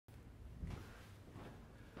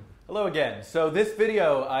Hello again. So this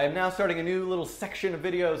video, I am now starting a new little section of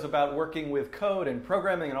videos about working with code and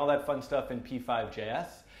programming and all that fun stuff in p5.js.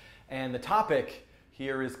 And the topic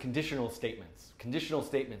here is conditional statements. Conditional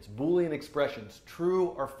statements, Boolean expressions,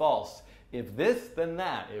 true or false. If this, then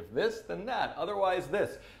that. If this, then that. Otherwise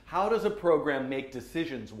this. How does a program make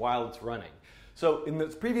decisions while it's running? So in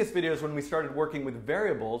those previous videos when we started working with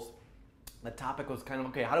variables, the topic was kind of,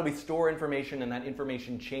 okay, how do we store information and that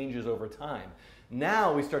information changes over time?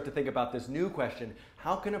 Now we start to think about this new question,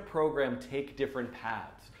 how can a program take different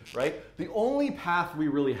paths, right? The only path we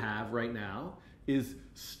really have right now is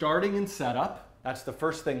starting in setup. That's the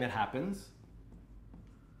first thing that happens.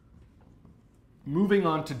 Moving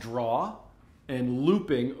on to draw and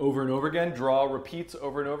looping over and over again. Draw repeats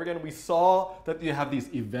over and over again. We saw that you have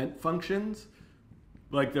these event functions.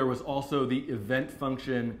 Like there was also the event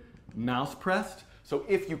function mouse pressed. So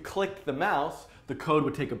if you clicked the mouse, the code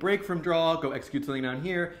would take a break from draw, go execute something down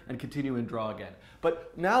here, and continue in draw again.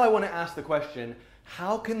 But now I want to ask the question,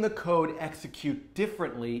 how can the code execute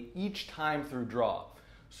differently each time through draw?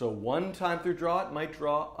 So one time through draw, it might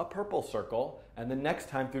draw a purple circle, and the next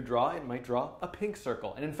time through draw, it might draw a pink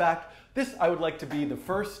circle. And in fact, this I would like to be the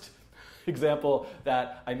first example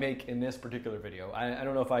that I make in this particular video. I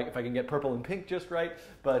don't know if I can get purple and pink just right,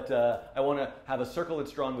 but I want to have a circle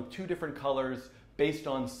that's drawn with two different colors based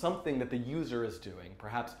on something that the user is doing.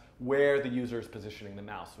 Perhaps where the user is positioning the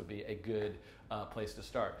mouse would be a good place to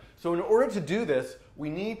start. So in order to do this, we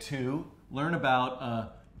need to learn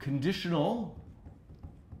about conditional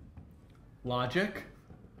logic.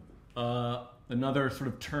 Another sort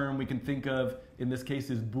of term we can think of in this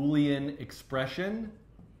case is Boolean expression.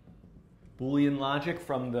 Boolean logic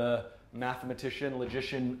from the mathematician,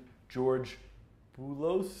 logician George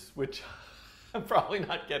Boulos, which I'm probably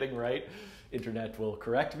not getting right. Internet will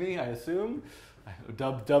correct me, I assume.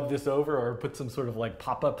 Dub this over or put some sort of like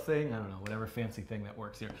pop-up thing. I don't know, whatever fancy thing that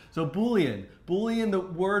works here. So Boolean. Boolean, the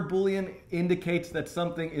word Boolean indicates that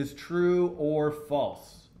something is true or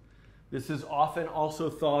false. This is often also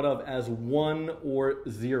thought of as 1 or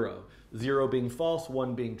 0. 0 being false,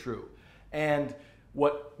 1 being true. And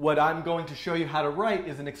what I'm going to show you how to write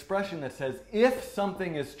is an expression that says, if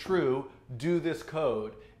something is true, do this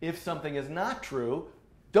code. If something is not true,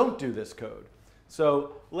 don't do this code.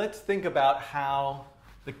 So let's think about how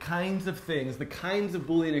the kinds of things, the kinds of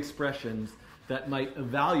Boolean expressions that might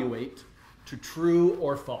evaluate to true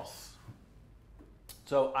or false.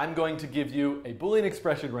 So I'm going to give you a Boolean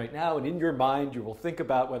expression right now, and in your mind you will think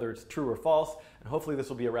about whether it's true or false, and hopefully this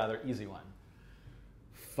will be a rather easy one.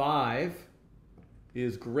 5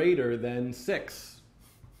 is greater than 6.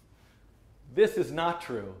 This is not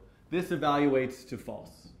true. This evaluates to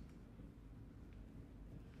false.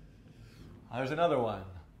 There's another one.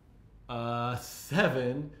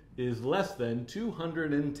 7 is less than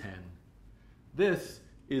 210. This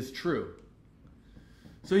is true.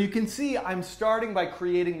 So you can see I'm starting by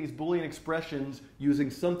creating these Boolean expressions using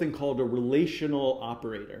something called a relational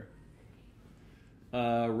operator.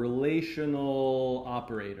 Relational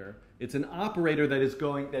operator. It's an operator that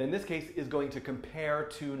in this case is going to compare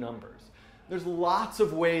two numbers. There's lots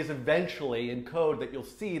of ways eventually in code that you'll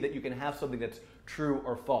see that you can have something that's true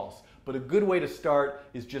or false. But a good way to start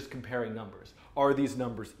is just comparing numbers. Are these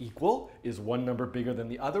numbers equal? Is one number bigger than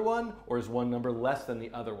the other one? Or is one number less than the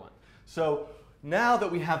other one? So now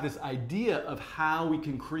that we have this idea of how we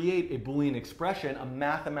can create a Boolean expression, a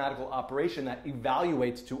mathematical operation that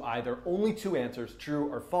evaluates to either only two answers,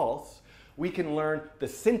 true or false, we can learn the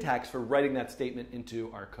syntax for writing that statement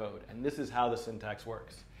into our code. And this is how the syntax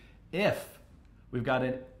works. If, we've got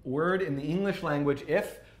a word in the English language,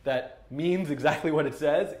 if, that means exactly what it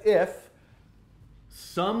says. If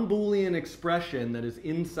some Boolean expression that is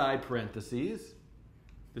inside parentheses,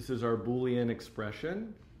 this is our Boolean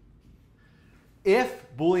expression. If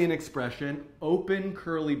Boolean expression, open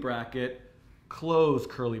curly bracket, close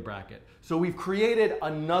curly bracket. So we've created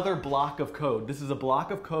another block of code. This is a block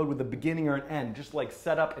of code with a beginning or an end, just like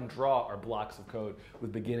setup and draw are blocks of code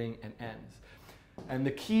with beginning and ends. And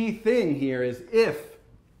the key thing here is if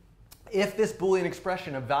this Boolean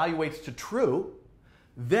expression evaluates to true,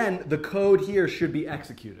 then the code here should be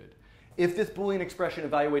executed. If this Boolean expression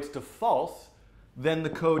evaluates to false, then the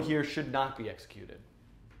code here should not be executed.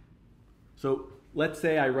 So let's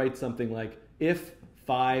say I write something like, if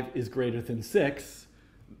 5 is greater than 6,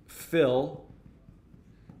 fill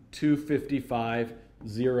 255,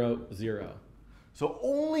 0, 0. So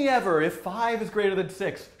only ever if 5 is greater than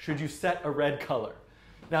 6 should you set a red color.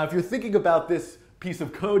 Now if you're thinking about this piece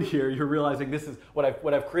of code here, you're realizing this is what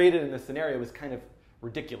I've created in this scenario is kind of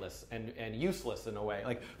ridiculous and useless in a way.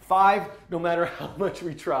 Like 5, no matter how much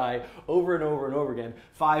we try over and over and over again,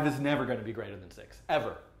 5 is never going to be greater than 6,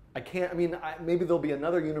 ever. Maybe there'll be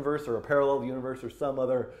another universe or a parallel universe or some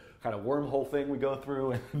other kind of wormhole thing we go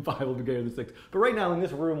through and 5 will be greater than 6. But right now in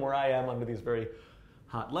this room where I am under these very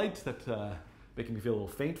hot lights that making me feel a little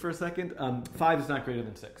faint for a second, 5 is not greater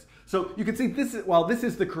than 6. So you can see while this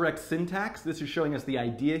is the correct syntax, this is showing us the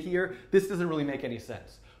idea here, this doesn't really make any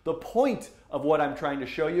sense. The point of what I'm trying to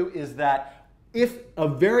show you is that if a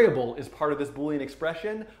variable is part of this Boolean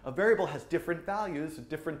expression, a variable has different values at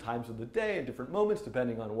different times of the day and different moments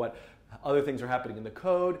depending on what other things are happening in the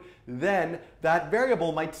code, then that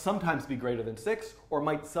variable might sometimes be greater than 6 or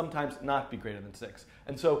might sometimes not be greater than 6.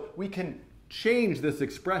 And so we can change this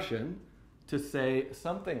expression to say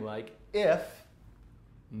something like if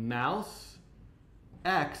mouse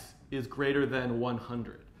x is greater than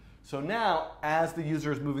 100. So now, as the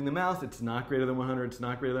user is moving the mouse, it's not greater than 100, it's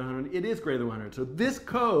not greater than 100, it is greater than 100. So this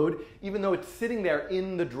code, even though it's sitting there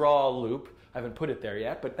in the draw loop, I haven't put it there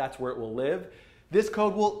yet, but that's where it will live, this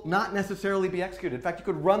code will not necessarily be executed. In fact, you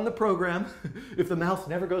could run the program. If the mouse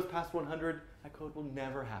never goes past 100, that code will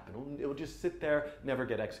never happen. It will just sit there, never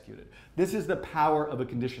get executed. This is the power of a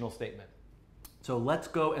conditional statement. So let's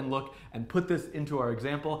go and look and put this into our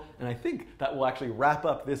example, and I think that will actually wrap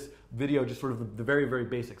up this video, just sort of the very, very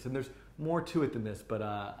basics. And there's more to it than this, but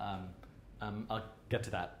I'll get to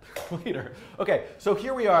that later. Okay, so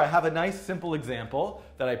here we are. I have a nice, simple example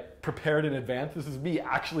that I prepared in advance. This is me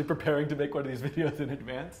actually preparing to make one of these videos in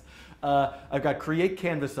advance. I've got create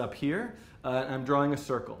canvas up here, and I'm drawing a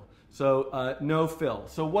circle. So no fill.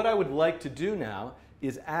 So what I would like to do now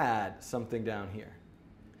is add something down here.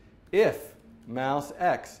 If mouse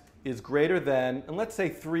x is greater than, and let's say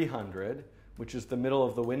 300, which is the middle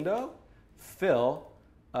of the window, fill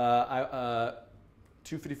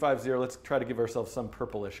 2550, let's try to give ourselves some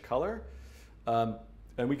purplish color.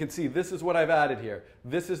 And we can see this is what I've added here.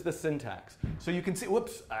 This is the syntax. So you can see,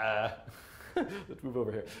 whoops, let's move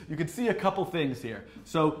over here. You can see a couple things here.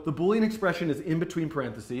 So the Boolean expression is in between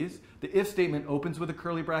parentheses. The if statement opens with a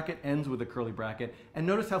curly bracket, ends with a curly bracket. And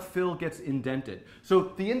notice how fill gets indented.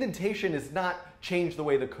 So the indentation is not change the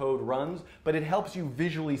way the code runs, but it helps you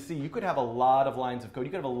visually see. You could have a lot of lines of code.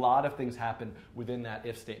 You could have a lot of things happen within that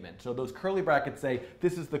if statement. So those curly brackets say,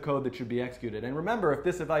 this is the code that should be executed. And remember, if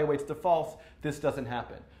this evaluates to false, this doesn't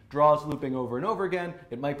happen. Draws looping over and over again.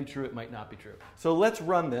 It might be true, it might not be true. So let's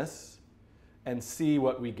run this and see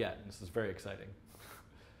what we get. This is very exciting.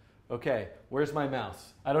 Okay, where's my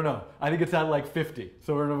mouse? I don't know. I think it's at like 50,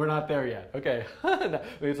 so we're not there yet. Okay, maybe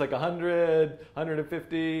it's like 100,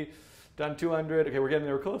 150, done 200. Okay, we're getting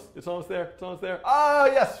there, we're close. It's almost there, it's almost there. Oh,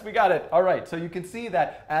 yes, we got it. All right, so you can see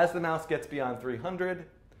that as the mouse gets beyond 300,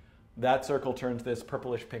 that circle turns this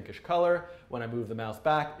purplish pinkish color. When I move the mouse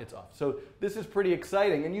back, it's off. So this is pretty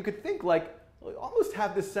exciting, and you could think like, almost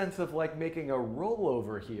have this sense of like making a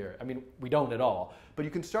rollover here. I mean, we don't at all, but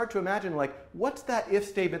you can start to imagine like, what's that if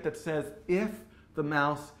statement that says if the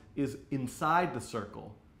mouse is inside the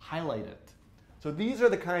circle, highlight it. So these are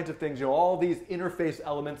the kinds of things, all these interface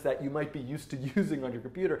elements that you might be used to using on your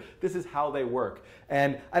computer. This is how they work.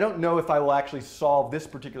 And I don't know if I will actually solve this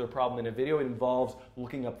particular problem in a video. It involves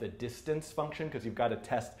looking up the distance function because you've got to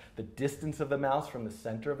test the distance of the mouse from the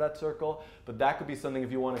center of that circle. But that could be something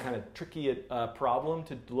if you want a kind of tricky problem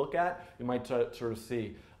to look at, you might sort of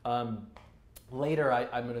see. Later,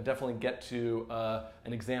 I'm going to definitely get to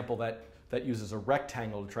an example that uses a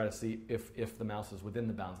rectangle to try to see if the mouse is within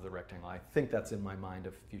the bounds of the rectangle. I think that's in my mind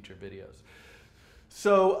of future videos.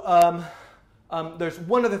 So there's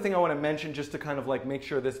one other thing I want to mention just to kind of like make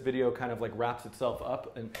sure this video kind of like wraps itself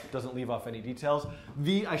up and doesn't leave off any details.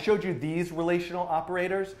 I showed you these relational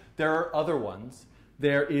operators. There are other ones.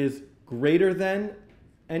 There is greater than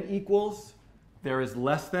and equals. There is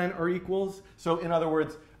less than or equals. So in other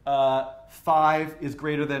words, 5 is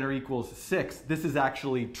greater than or equals 6. This is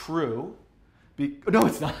actually true. No,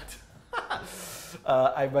 it's not.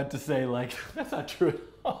 I meant to say, like, that's not true at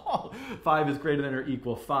all. 5 is greater than or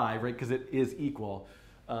equal 5, right? Because it is equal.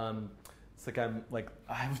 It's like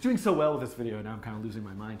I was doing so well with this video, and now I'm kind of losing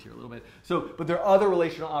my mind here a little bit. But there are other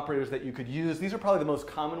relational operators that you could use. These are probably the most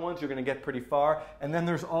common ones. You're going to get pretty far. And then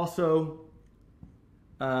there's also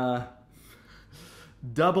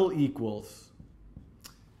double equals.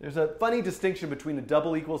 There's a funny distinction between a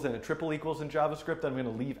double equals and a triple equals in JavaScript that I'm going to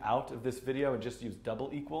leave out of this video and just use double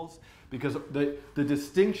equals because the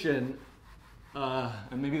distinction,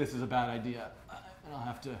 and maybe this is a bad idea, and I'll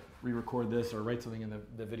have to re-record this or write something in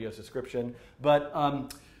the video's description, but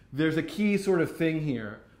there's a key sort of thing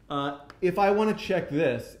here. If I want to check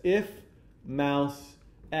this, if mouse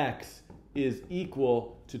x is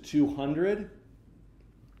equal to 200,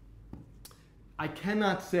 I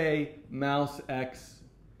cannot say mouse x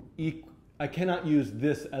I cannot use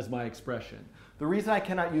this as my expression. The reason I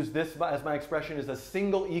cannot use this as my expression is a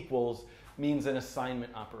single equals means an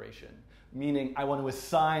assignment operation, meaning I want to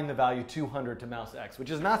assign the value 200 to mouse x, which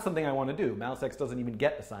is not something I want to do. Mouse x doesn't even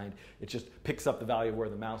get assigned. It just picks up the value of where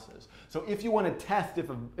the mouse is. So if you want to test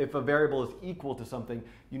if a variable is equal to something,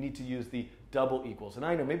 you need to use the double equals. And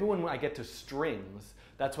I know maybe when I get to strings,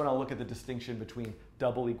 that's when I'll look at the distinction between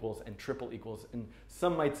double equals and triple equals. And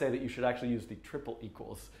some might say that you should actually use the triple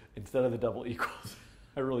equals instead of the double equals.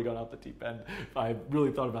 I really got off the deep end. If I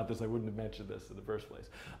really thought about this, I wouldn't have mentioned this in the first place.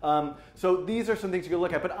 So these are some things you can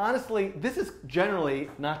look at. But honestly, this is generally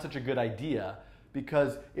not such a good idea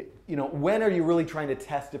because when are you really trying to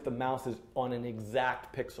test if the mouse is on an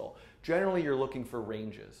exact pixel? Generally, you're looking for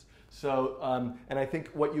ranges. So, and I think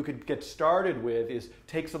what you could get started with is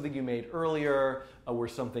take something you made earlier where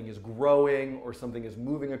something is growing or something is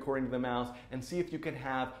moving according to the mouse and see if you can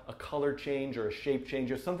have a color change or a shape change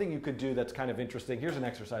or something you could do that's kind of interesting. Here's an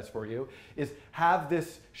exercise for you, is have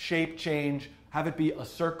this shape change, have it be a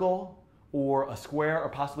circle or a square or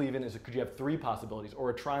possibly even, could you have 3 possibilities,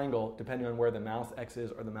 or a triangle depending on where the mouse X is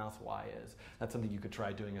or the mouse Y is. That's something you could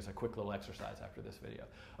try doing as a quick little exercise after this video.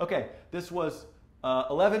 Okay, this was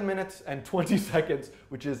 11 minutes and 20 seconds,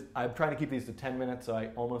 which is, I'm trying to keep these to 10 minutes, so I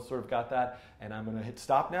almost sort of got that. And I'm going to hit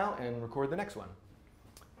stop now and record the next one.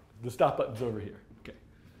 The stop button's over here.